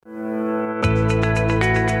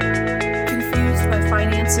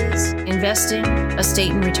finances, investing,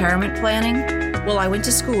 estate and retirement planning? Well, I went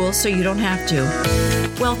to school so you don't have to.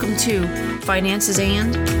 Welcome to Finances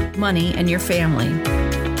and Money and Your Family.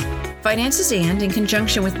 Finances and, in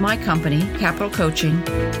conjunction with my company, Capital Coaching,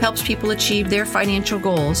 helps people achieve their financial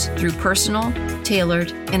goals through personal,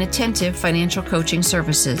 tailored, and attentive financial coaching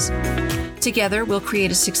services. Together, we'll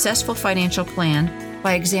create a successful financial plan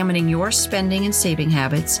by examining your spending and saving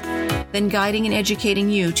habits, then guiding and educating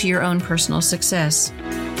you to your own personal success.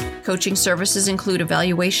 Coaching services include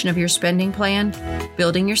evaluation of your spending plan,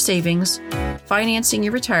 building your savings, financing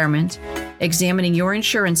your retirement, examining your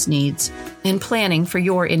insurance needs, and planning for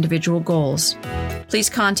your individual goals.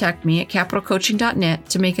 Please contact me at capitalcoaching.net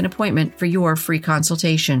to make an appointment for your free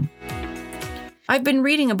consultation. I've been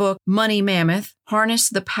reading a book, Money Mammoth, Harness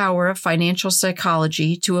the Power of Financial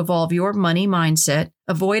Psychology to Evolve Your Money Mindset,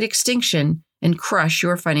 Avoid Extinction, and Crush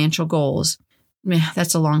Your Financial Goals.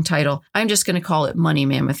 That's a long title. I'm just going to call it Money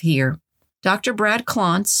Mammoth here. Dr. Brad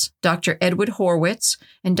Klontz, Dr. Edward Horwitz,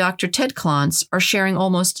 and Dr. Ted Klontz are sharing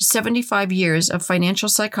almost 75 years of financial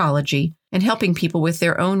psychology and helping people with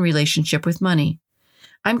their own relationship with money.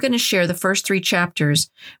 I'm going to share the first 3 chapters,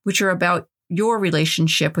 which are about your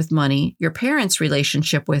relationship with money, your parents'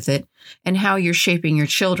 relationship with it, and how you're shaping your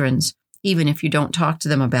children's, even if you don't talk to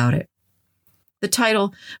them about it. The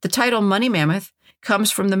title Money Mammoth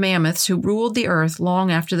comes from the mammoths who ruled the earth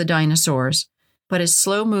long after the dinosaurs, but as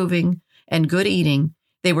slow-moving and good eating,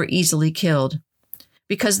 they were easily killed.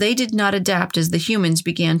 Because they did not adapt as the humans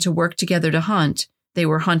began to work together to hunt, they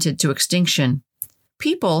were hunted to extinction.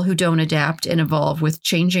 People who don't adapt and evolve with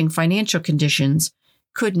changing financial conditions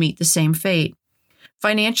could meet the same fate.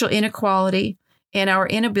 Financial inequality and our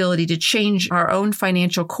inability to change our own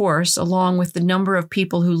financial course, along with the number of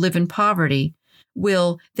people who live in poverty,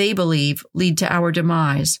 will, they believe, lead to our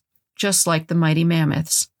demise, just like the mighty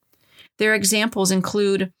mammoths. Their examples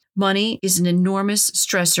include money is an enormous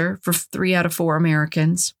stressor for 3 out of 4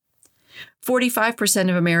 Americans. 45%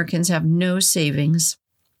 of Americans have no savings.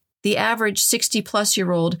 The average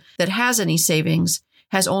 60-plus-year-old that has any savings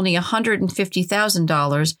has only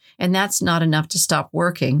 $150,000, and that's not enough to stop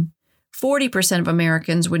working. 40% of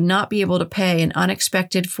Americans would not be able to pay an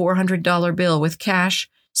unexpected $400 bill with cash,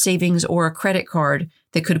 savings, or a credit card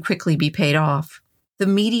that could quickly be paid off. The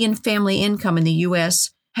median family income in the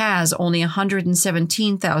U.S. has only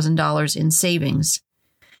 $117,000 in savings.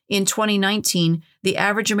 In 2019, the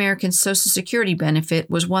average American Social Security benefit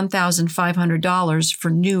was $1,500 for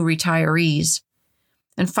new retirees.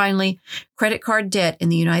 And finally, credit card debt in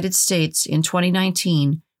the United States in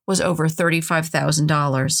 2019 was over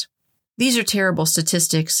 $35,000. These are terrible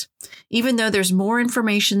statistics. Even though there's more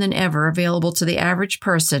information than ever available to the average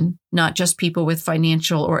person, not just people with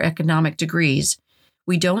financial or economic degrees,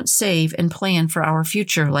 we don't save and plan for our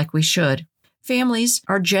future like we should. Families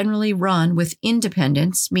are generally run with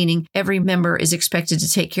independence, meaning every member is expected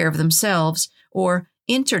to take care of themselves, or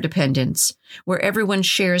interdependence, where everyone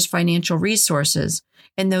shares financial resources,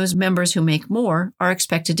 and those members who make more are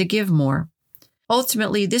expected to give more.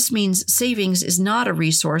 Ultimately, this means savings is not a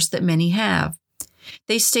resource that many have.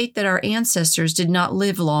 They state that our ancestors did not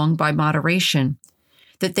live long by moderation,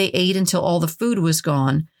 that they ate until all the food was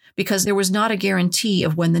gone because there was not a guarantee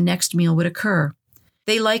of when the next meal would occur.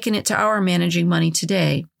 They liken it to our managing money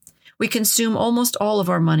today. We consume almost all of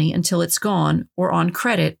our money until it's gone or on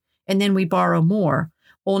credit, and then we borrow more,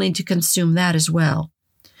 only to consume that as well.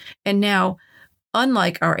 And now,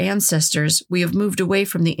 unlike our ancestors, we have moved away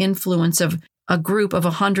from the influence of a group of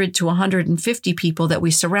 100 to 150 people that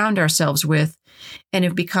we surround ourselves with and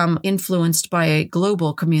have become influenced by a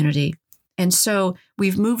global community. And so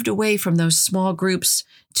we've moved away from those small groups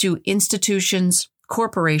to institutions,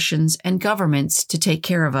 corporations, and governments to take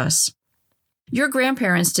care of us. Your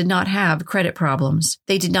grandparents did not have credit problems.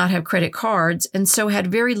 They did not have credit cards and so had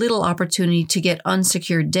very little opportunity to get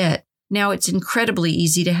unsecured debt. Now it's incredibly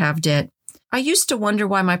easy to have debt. I used to wonder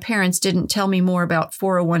why my parents didn't tell me more about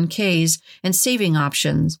 401ks and saving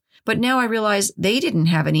options, but now I realize they didn't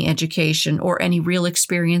have any education or any real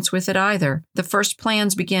experience with it either. The first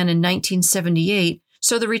plans began in 1978,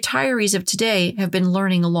 so the retirees of today have been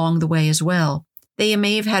learning along the way as well. They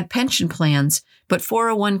may have had pension plans, but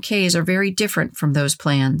 401ks are very different from those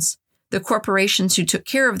plans. The corporations who took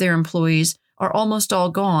care of their employees are almost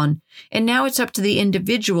all gone, and now it's up to the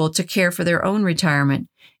individual to care for their own retirement,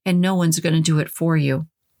 and no one's going to do it for you.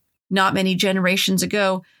 Not many generations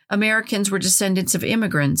ago, Americans were descendants of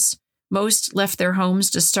immigrants. Most left their homes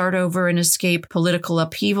to start over and escape political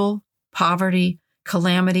upheaval, poverty,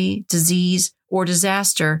 calamity, disease, or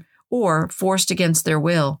disaster, or forced against their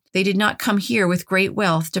will. They did not come here with great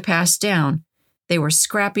wealth to pass down. They were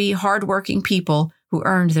scrappy, hard-working people who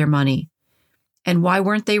earned their money. And why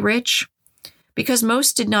weren't they rich? Because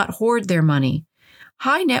most did not hoard their money.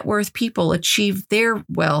 High net worth people achieve their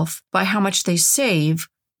wealth by how much they save,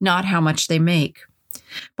 not how much they make.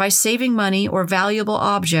 By saving money or valuable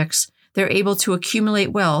objects, they're able to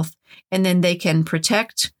accumulate wealth, and then they can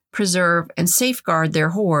protect, preserve, and safeguard their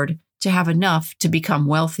hoard to have enough to become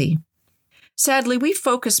wealthy. Sadly, we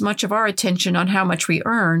focus much of our attention on how much we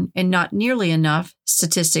earn and not nearly enough,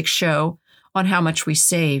 statistics show, on how much we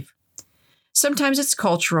save. Sometimes it's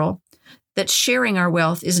cultural, that sharing our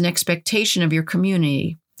wealth is an expectation of your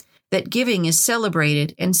community, that giving is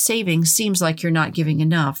celebrated and saving seems like you're not giving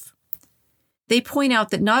enough. They point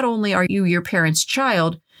out that not only are you your parents'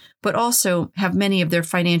 child, but also have many of their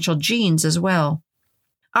financial genes as well.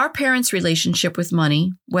 Our parents' relationship with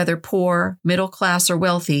money, whether poor, middle class, or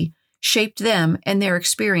wealthy, shaped them and their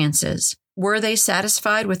experiences. Were they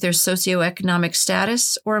satisfied with their socioeconomic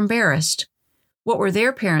status or embarrassed? What were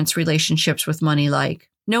their parents' relationships with money like?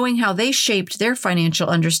 Knowing how they shaped their financial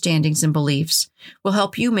understandings and beliefs will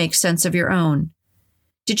help you make sense of your own.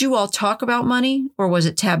 Did you all talk about money, or was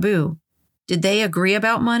it taboo? Did they agree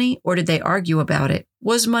about money, or did they argue about it?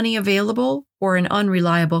 Was money available or an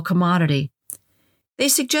unreliable commodity? They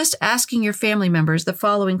suggest asking your family members the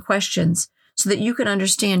following questions so that you can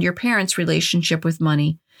understand your parents' relationship with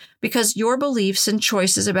money, because your beliefs and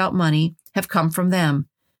choices about money have come from them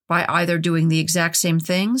by either doing the exact same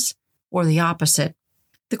things or the opposite.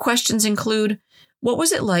 The questions include, what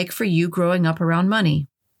was it like for you growing up around money?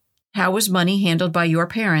 How was money handled by your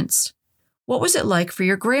parents? What was it like for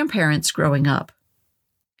your grandparents growing up?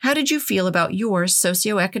 How did you feel about your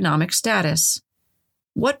socioeconomic status?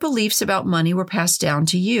 What beliefs about money were passed down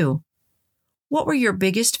to you? What were your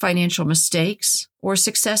biggest financial mistakes or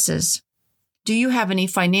successes? Do you have any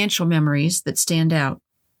financial memories that stand out?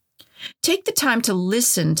 Take the time to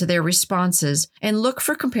listen to their responses and look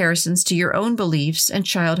for comparisons to your own beliefs and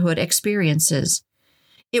childhood experiences.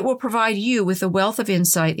 It will provide you with a wealth of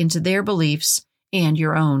insight into their beliefs and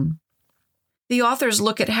your own. The authors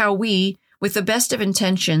look at how we, with the best of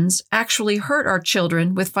intentions, actually hurt our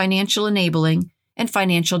children with financial enabling and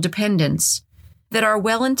financial dependence, that our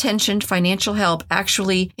well-intentioned financial help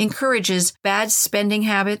actually encourages bad spending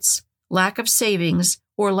habits, lack of savings,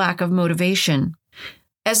 or lack of motivation.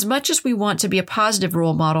 As much as we want to be a positive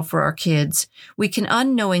role model for our kids, we can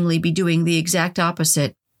unknowingly be doing the exact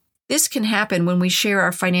opposite. This can happen when we share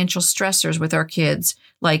our financial stressors with our kids,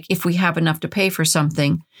 like if we have enough to pay for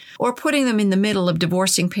something, or putting them in the middle of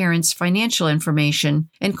divorcing parents' financial information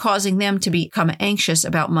and causing them to become anxious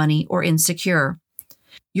about money or insecure.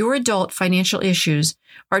 Your adult financial issues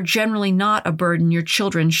are generally not a burden your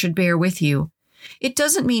children should bear with you. It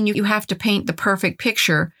doesn't mean you have to paint the perfect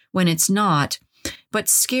picture when it's not, but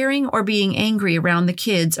scaring or being angry around the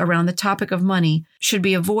kids around the topic of money should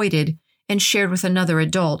be avoided and shared with another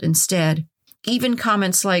adult instead. Even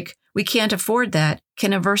comments like, "We can't afford that,"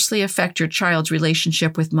 can adversely affect your child's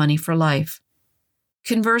relationship with money for life.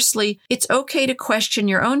 Conversely, it's okay to question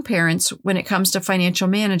your own parents when it comes to financial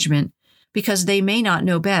management, because they may not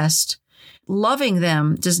know best. Loving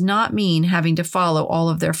them does not mean having to follow all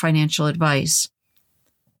of their financial advice.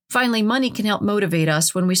 Finally, money can help motivate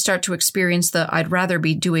us when we start to experience the "I'd rather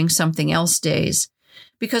be doing something else" days.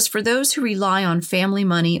 Because for those who rely on family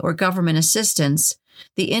money or government assistance,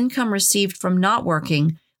 the income received from not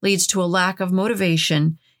working leads to a lack of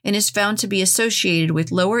motivation and is found to be associated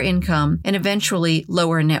with lower income and eventually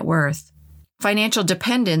lower net worth. Financial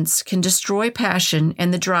dependence can destroy passion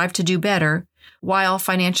and the drive to do better, while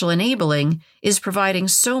financial enabling is providing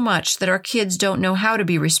so much that our kids don't know how to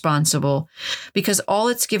be responsible because all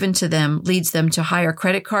it's given to them leads them to higher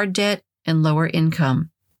credit card debt and lower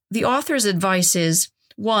income. The author's advice is,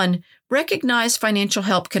 1. Recognize financial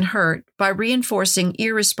help can hurt by reinforcing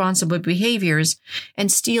irresponsible behaviors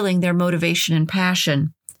and stealing their motivation and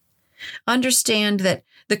passion. Understand that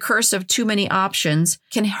the curse of too many options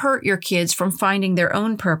can hurt your kids from finding their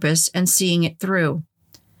own purpose and seeing it through.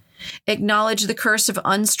 Acknowledge the curse of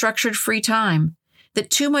unstructured free time,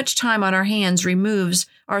 that too much time on our hands removes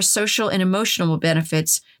our social and emotional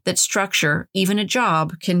benefits that structure, even a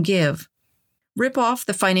job, can give. Rip off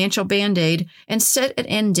the financial Band-Aid and set an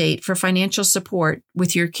end date for financial support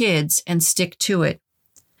with your kids and stick to it.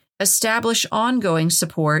 Establish ongoing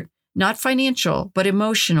support, not financial, but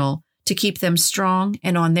emotional, to keep them strong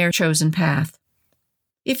and on their chosen path.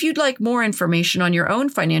 If you'd like more information on your own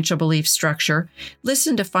financial belief structure,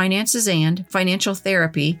 listen to Finances and Financial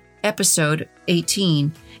Therapy, episode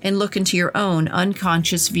 18, and look into your own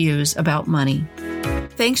unconscious views about money.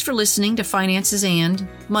 Thanks for listening to Finances and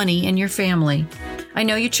Money and Your Family. I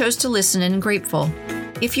know you chose to listen and I'm grateful.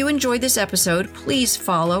 If you enjoyed this episode, please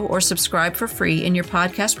follow or subscribe for free in your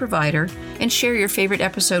podcast provider and share your favorite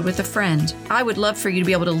episode with a friend. I would love for you to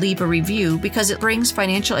be able to leave a review because it brings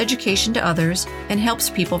financial education to others and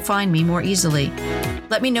helps people find me more easily.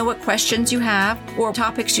 Let me know what questions you have or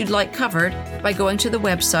topics you'd like covered by going to the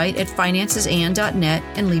website at financesand.net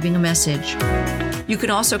and leaving a message. You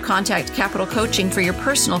can also contact Capital Coaching for your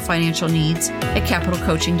personal financial needs at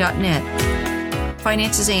capitalcoaching.net.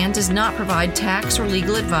 Finances and does not provide tax or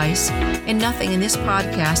legal advice, and nothing in this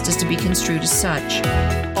podcast is to be construed as such.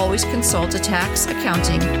 Always consult a tax,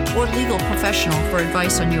 accounting, or legal professional for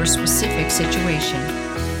advice on your specific situation.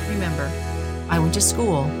 Remember, I went to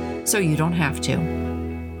school, so you don't have to.